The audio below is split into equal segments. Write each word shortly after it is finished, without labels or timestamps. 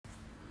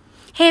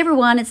Hey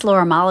everyone, it's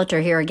Laura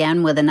Molitor here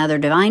again with another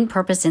Divine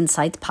Purpose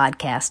Insights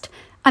podcast.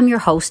 I'm your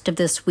host of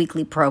this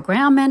weekly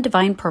program and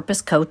Divine Purpose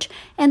coach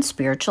and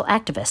spiritual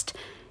activist.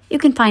 You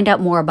can find out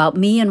more about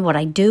me and what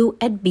I do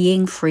at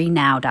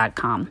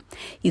beingfreenow.com.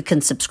 You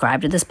can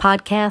subscribe to this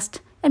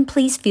podcast and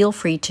please feel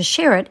free to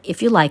share it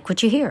if you like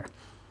what you hear.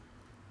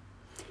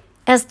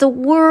 As the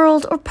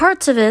world or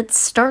parts of it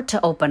start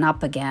to open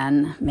up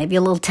again, maybe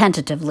a little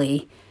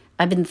tentatively,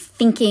 I've been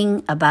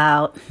thinking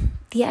about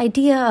the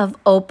idea of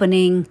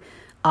opening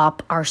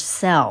up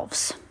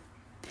ourselves.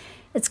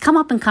 It's come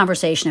up in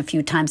conversation a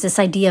few times, this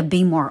idea of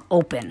being more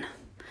open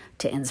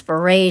to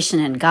inspiration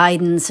and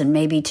guidance and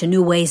maybe to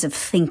new ways of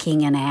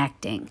thinking and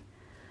acting.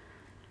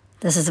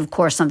 This is, of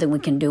course, something we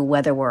can do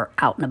whether we're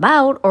out and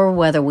about or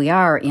whether we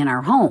are in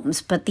our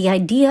homes. But the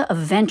idea of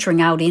venturing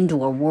out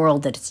into a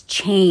world that has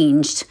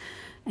changed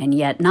and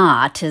yet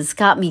not has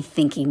got me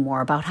thinking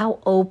more about how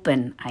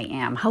open I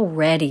am, how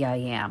ready I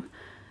am,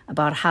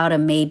 about how to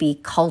maybe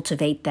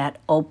cultivate that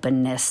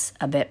openness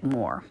a bit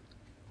more.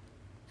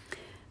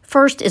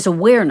 First is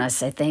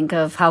awareness, I think,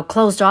 of how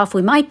closed off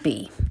we might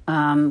be,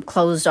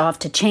 closed off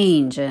to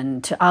change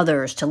and to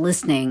others, to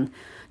listening,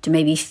 to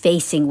maybe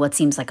facing what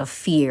seems like a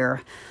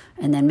fear,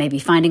 and then maybe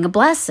finding a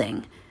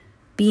blessing.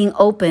 Being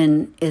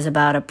open is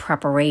about a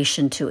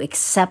preparation to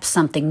accept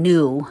something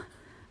new,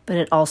 but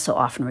it also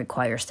often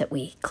requires that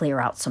we clear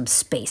out some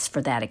space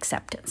for that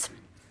acceptance.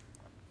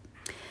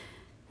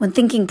 When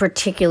thinking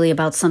particularly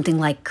about something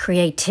like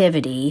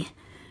creativity,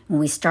 when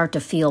we start to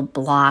feel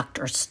blocked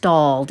or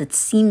stalled, it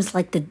seems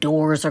like the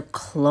doors are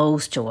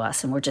closed to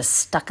us and we're just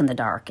stuck in the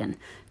dark and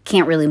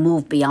can't really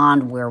move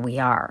beyond where we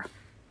are.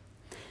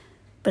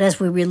 But as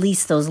we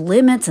release those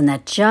limits and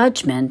that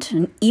judgment,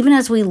 and even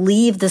as we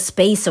leave the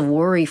space of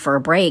worry for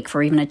a break,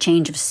 for even a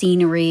change of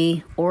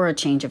scenery or a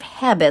change of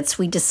habits,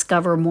 we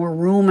discover more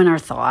room in our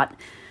thought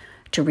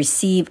to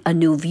receive a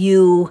new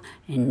view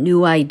and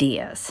new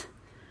ideas.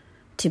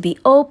 To be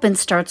open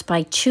starts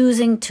by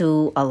choosing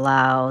to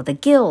allow the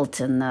guilt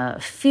and the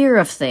fear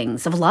of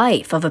things, of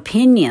life, of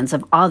opinions,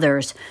 of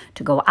others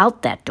to go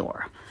out that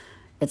door.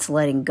 It's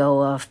letting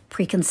go of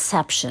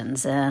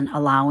preconceptions and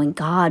allowing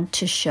God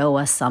to show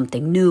us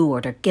something new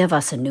or to give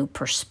us a new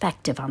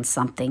perspective on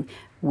something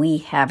we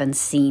haven't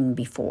seen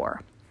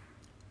before.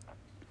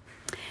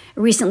 I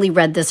recently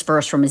read this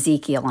verse from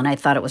Ezekiel, and I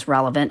thought it was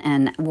relevant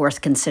and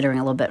worth considering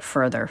a little bit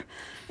further.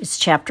 It's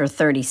chapter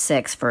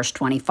 36, verse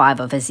 25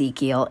 of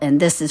Ezekiel, and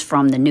this is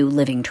from the New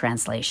Living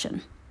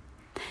Translation.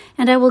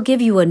 "And I will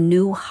give you a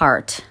new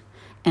heart,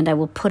 and I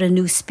will put a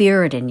new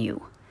spirit in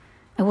you.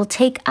 I will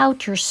take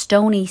out your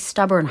stony,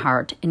 stubborn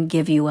heart and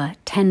give you a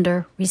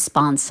tender,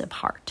 responsive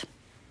heart."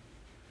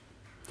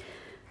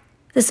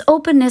 This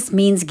openness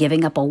means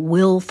giving up a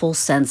willful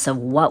sense of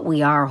what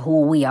we are,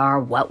 who we are,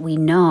 what we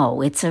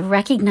know. It's a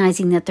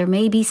recognizing that there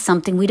may be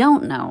something we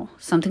don't know,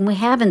 something we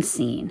haven't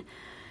seen.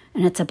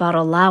 And it's about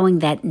allowing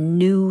that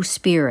new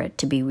spirit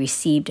to be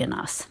received in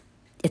us.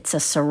 It's a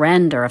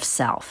surrender of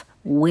self,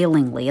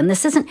 willingly. And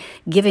this isn't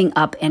giving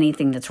up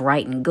anything that's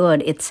right and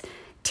good. It's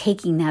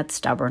taking that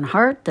stubborn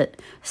heart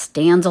that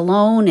stands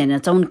alone in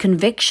its own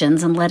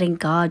convictions and letting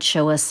God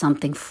show us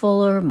something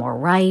fuller, more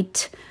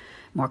right,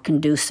 more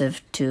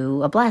conducive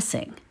to a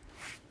blessing.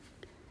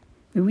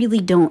 We really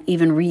don't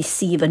even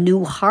receive a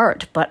new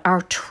heart, but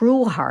our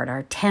true heart,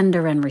 our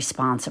tender and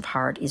responsive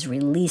heart, is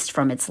released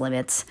from its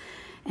limits,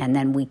 and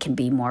then we can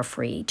be more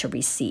free to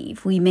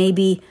receive. We may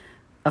be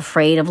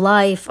afraid of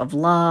life, of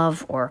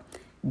love, or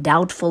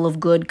doubtful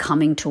of good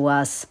coming to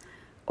us,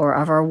 or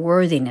of our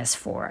worthiness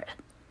for it.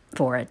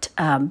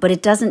 But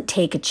it doesn't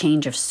take a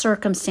change of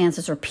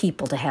circumstances or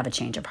people to have a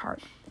change of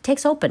heart. It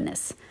takes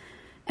openness.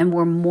 And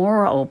we're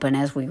more open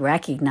as we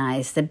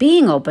recognize that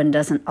being open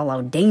doesn't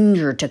allow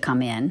danger to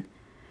come in.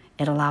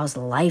 It allows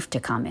life to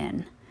come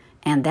in.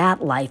 And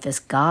that life is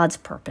God's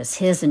purpose,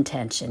 His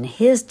intention,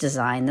 His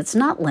design that's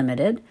not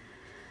limited.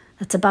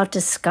 It's about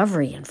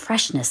discovery and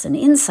freshness and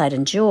insight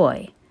and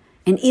joy,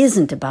 and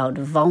isn't about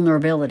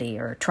vulnerability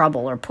or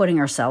trouble or putting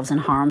ourselves in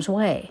harm's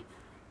way.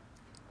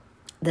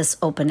 This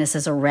openness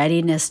is a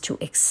readiness to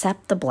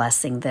accept the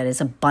blessing that is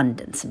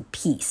abundance and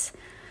peace,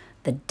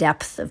 the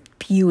depth of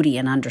beauty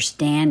and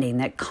understanding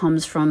that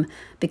comes from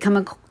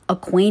becoming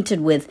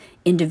acquainted with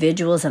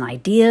individuals and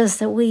ideas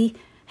that we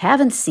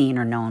haven't seen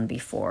or known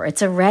before.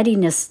 It's a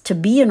readiness to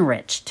be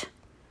enriched,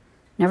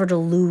 never to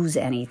lose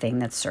anything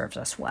that serves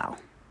us well.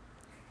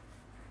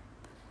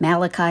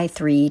 Malachi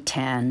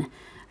 3:10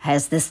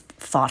 has this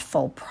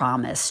thoughtful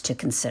promise to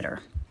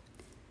consider.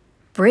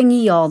 "Bring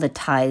ye all the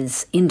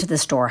tithes into the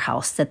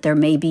storehouse, that there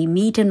may be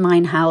meat in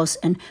mine house,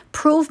 and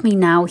prove me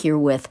now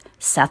herewith,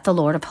 saith the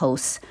Lord of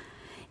hosts,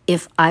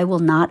 if I will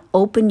not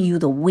open you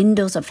the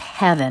windows of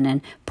heaven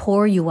and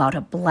pour you out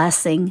a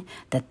blessing,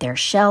 that there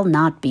shall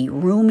not be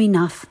room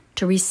enough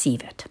to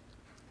receive it."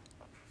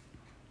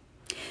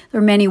 There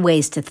are many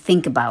ways to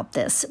think about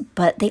this,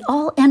 but they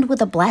all end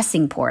with a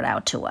blessing poured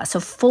out to us,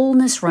 a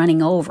fullness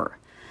running over.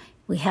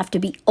 We have to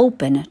be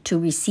open to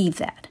receive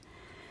that.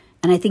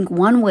 And I think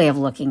one way of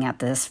looking at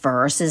this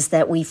verse is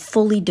that we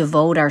fully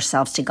devote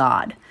ourselves to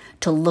God,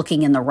 to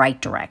looking in the right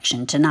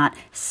direction, to not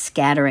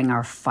scattering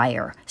our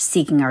fire,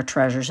 seeking our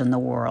treasures in the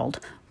world,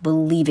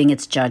 believing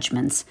its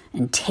judgments,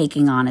 and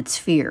taking on its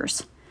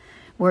fears.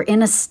 We're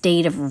in a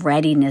state of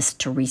readiness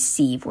to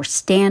receive. We're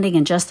standing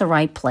in just the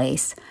right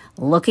place,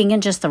 looking in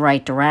just the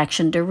right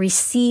direction to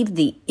receive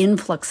the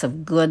influx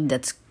of good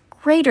that's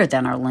greater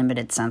than our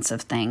limited sense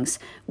of things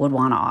would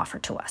want to offer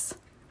to us.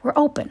 We're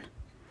open.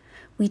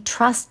 We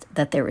trust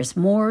that there is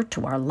more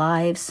to our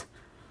lives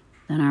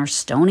than our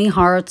stony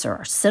hearts or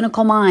our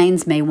cynical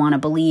minds may want to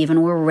believe,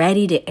 and we're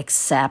ready to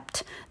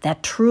accept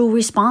that true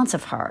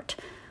responsive heart,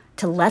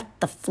 to let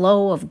the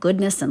flow of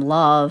goodness and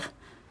love,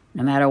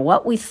 no matter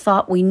what we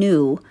thought we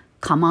knew,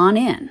 come on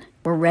in.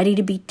 We're ready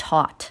to be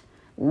taught,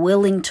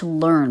 willing to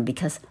learn,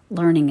 because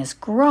learning is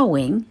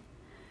growing,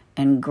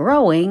 and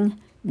growing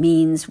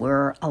means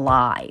we're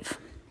alive.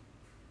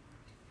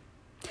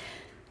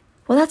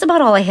 Well, that's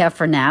about all I have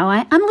for now.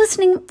 I'm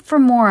listening for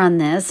more on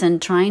this and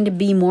trying to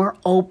be more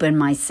open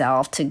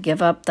myself, to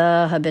give up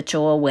the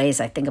habitual ways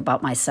I think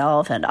about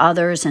myself and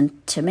others,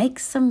 and to make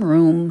some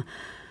room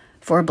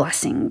for a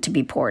blessing to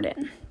be poured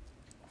in.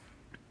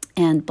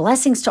 And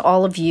blessings to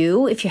all of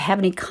you. If you have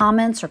any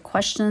comments or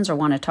questions or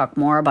want to talk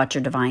more about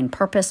your divine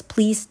purpose,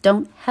 please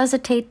don't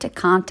hesitate to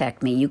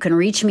contact me. You can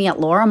reach me at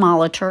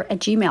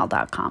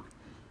lauramolitor@gmail.com.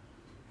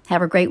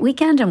 Have a great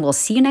weekend, and we'll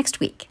see you next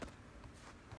week.